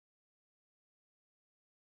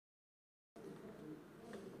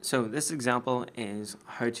So this example is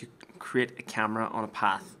how to create a camera on a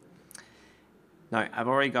path. Now I've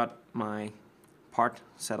already got my part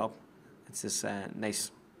set up. It's this nice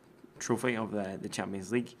trophy of the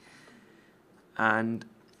Champions League, and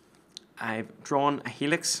I've drawn a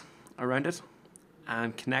helix around it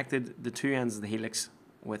and connected the two ends of the helix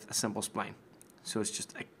with a simple spline. So it's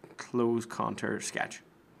just a closed contour sketch.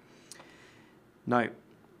 Now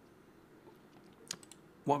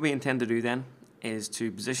what we intend to do then is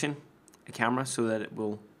to position a camera so that it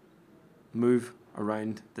will move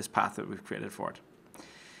around this path that we've created for it.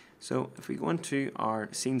 So if we go into our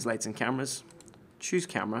scenes, lights and cameras, choose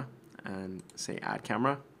camera and say add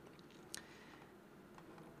camera,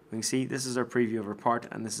 we can see this is our preview of our part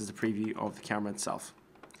and this is the preview of the camera itself.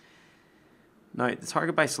 Now the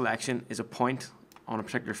target by selection is a point on a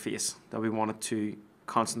particular face that we want it to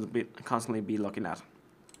constantly be looking at.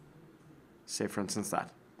 Say for instance that.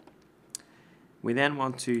 We then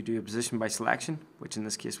want to do a position by selection, which in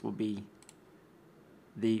this case will be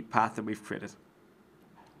the path that we've created.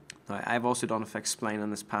 Now I've also done a fixed spline on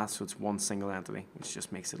this path, so it's one single entity, which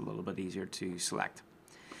just makes it a little bit easier to select.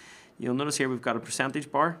 You'll notice here we've got a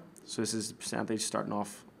percentage bar, so this is the percentage starting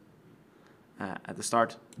off at the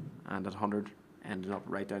start and at 100 ending up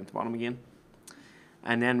right down at the bottom again.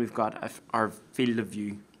 And then we've got our field of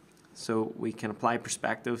view, so we can apply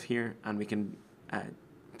perspective here and we can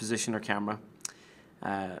position our camera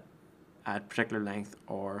at a particular length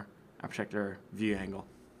or a particular view angle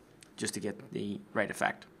just to get the right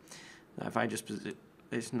effect. Now if I just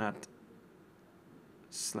position that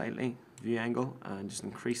slightly, view angle, and just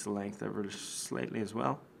increase the length ever slightly as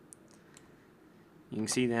well, you can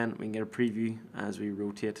see then we can get a preview as we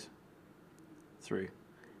rotate through.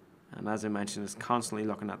 And as I mentioned, it's constantly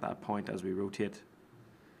looking at that point as we rotate,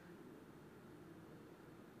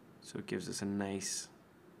 so it gives us a nice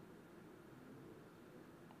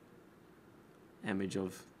image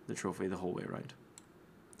of the trophy the whole way around.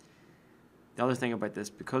 The other thing about this,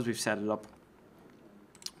 because we've set it up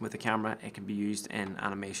with the camera, it can be used in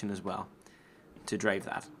animation as well to drive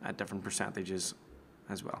that at different percentages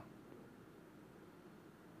as well.